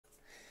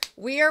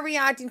We are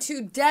reacting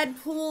to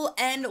Deadpool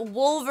and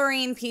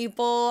Wolverine,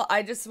 people.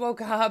 I just woke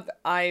up.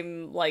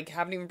 I'm like,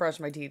 haven't even brushed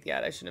my teeth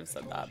yet. I shouldn't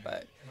have said that,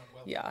 but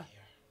yeah.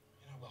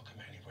 You're not welcome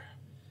anywhere.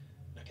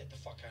 Now get the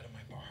fuck out of my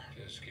bar.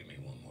 Just give me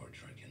one more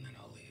drink and then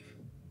I'll leave.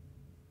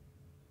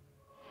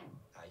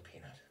 Hi,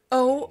 Peanut.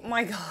 Oh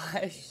my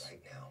gosh.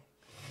 Right now.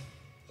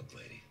 Look,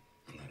 lady,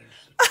 I'm not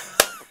interested.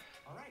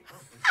 All right,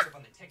 well, we put up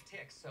on the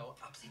tick, so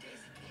upsy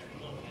daisy.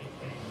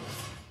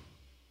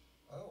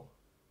 Oh,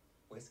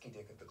 whiskey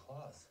dick at the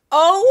claws.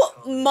 Oh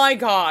my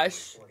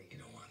gosh. You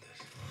don't want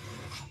this.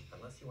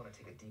 Unless you want to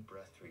take a deep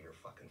breath through your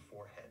fucking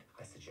forehead,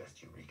 I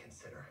suggest you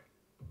reconsider.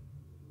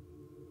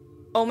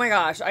 Oh my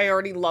gosh. I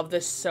already love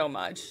this so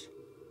much.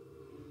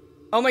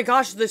 Oh my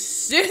gosh, the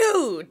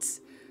suit.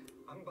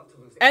 I'm about to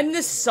lose And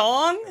the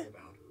song. About.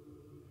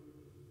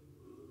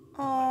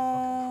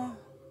 Oh.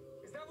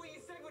 Is that what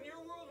you said when your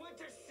world went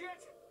to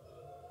shit?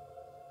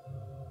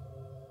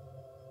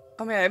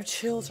 Oh man, I have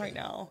chills right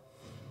now.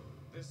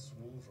 This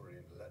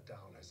Wolverine let down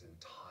his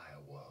entire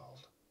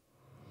world.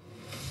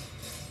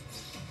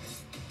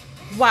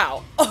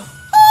 Wow.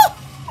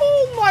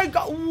 Oh my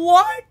god.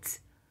 What?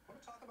 Want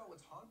to talk about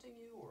what's haunting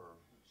you, or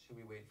should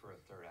we wait for a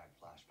third act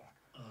flashback?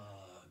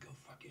 Go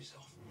fuck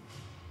yourself.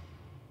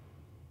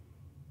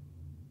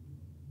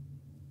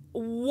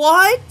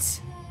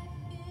 What?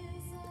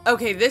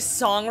 Okay, this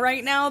song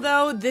right now,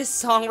 though, this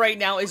song right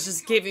now is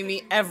just giving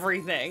me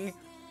everything.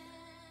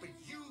 But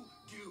you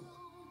do.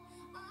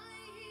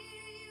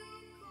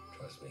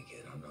 Trust me,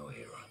 kid, I'm no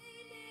hero.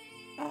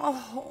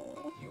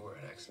 Oh. You were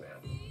an X-Man.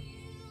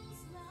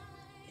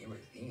 You were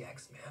the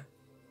X-Man.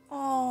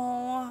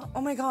 Oh.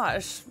 Oh my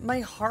gosh.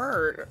 My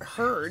heart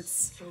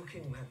hurts.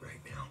 Soaking wet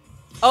right now.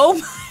 Oh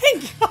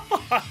my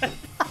god.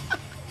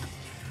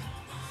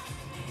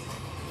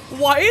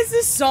 Why is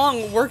this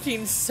song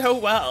working so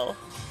well?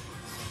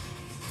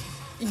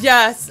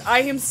 Yes,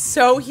 I am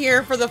so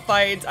here for the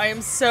fights. I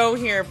am so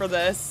here for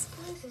this.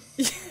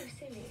 This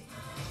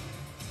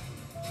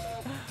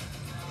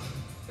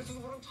is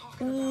what I'm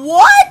talking about.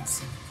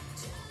 What?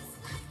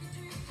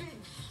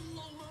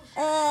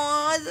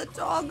 Oh, the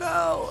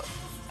doggo.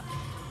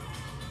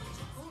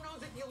 Who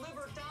knows if you live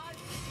or die?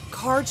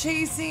 Car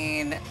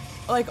chasing.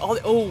 Like all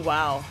the, oh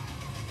wow.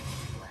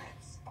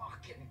 Let's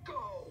fucking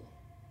go.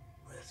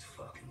 Let's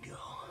fucking go.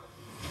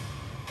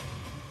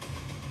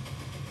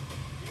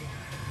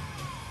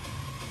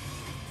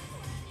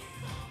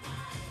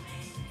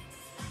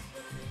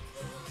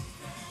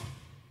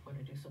 Want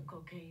to do some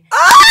cocaine?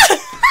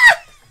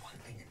 One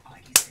thing that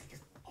Mikey said is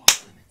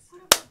off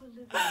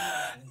limits.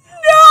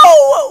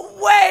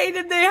 No way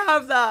did they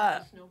have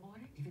that.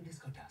 Snowboarding? Even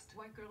disco dust.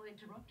 White girl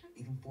interrupted?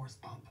 Even force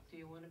bump. Do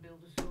you want to build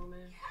a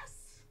snowman?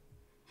 Yes.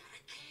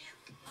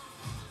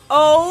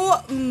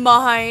 Oh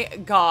my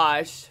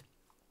gosh.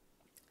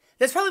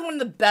 That's probably one of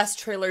the best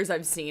trailers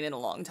I've seen in a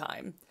long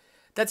time.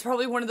 That's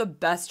probably one of the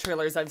best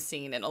trailers I've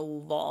seen in a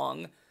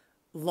long,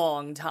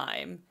 long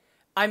time.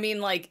 I mean,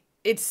 like,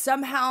 it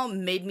somehow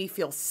made me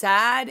feel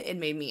sad. It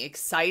made me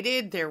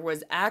excited. There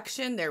was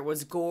action. There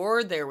was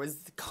gore. There was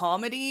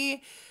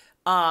comedy.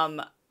 I'm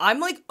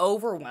like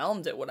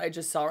overwhelmed at what I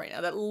just saw right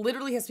now. That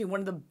literally has to be one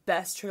of the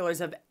best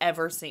trailers I've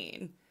ever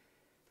seen.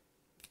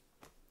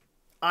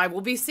 I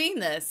will be seeing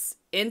this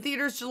in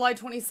theaters July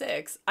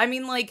 26th. I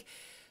mean, like,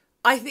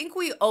 I think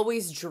we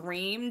always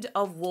dreamed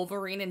of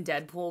Wolverine and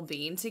Deadpool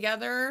being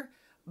together,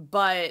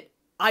 but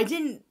I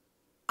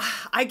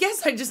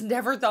guess I just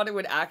never thought it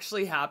would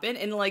actually happen.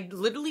 And like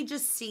literally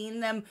just seeing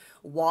them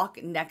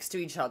walk next to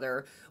each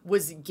other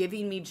was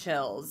giving me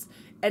chills.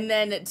 And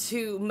then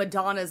to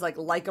Madonna's like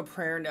a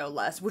prayer, no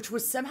less, which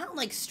was somehow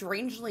like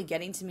strangely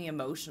getting to me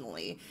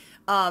emotionally.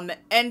 And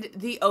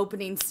the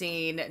opening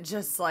scene,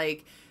 just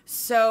like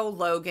so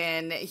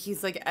Logan,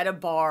 he's like at a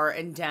bar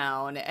and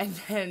down, and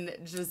then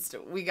just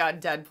we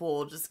got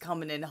Deadpool just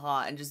coming in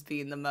hot and just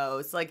being the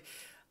most. Like,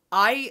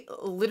 I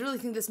literally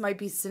think this might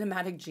be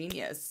cinematic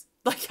genius.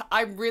 Like,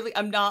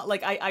 I'm not,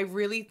 like, I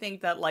really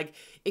think that, like,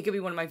 it could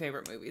be one of my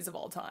favorite movies of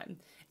all time.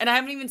 And I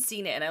haven't even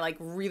seen it, and I, like,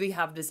 really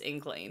have this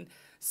inkling.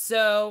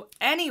 So,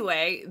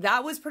 anyway,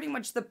 that was pretty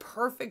much the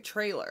perfect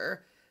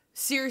trailer.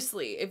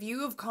 Seriously, if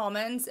you have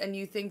comments and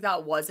you think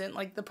that wasn't,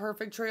 like, the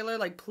perfect trailer,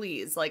 like,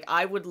 please, like,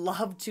 I would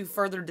love to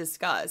further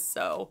discuss.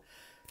 So,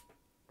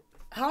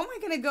 how am I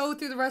gonna go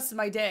through the rest of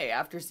my day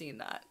after seeing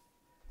that?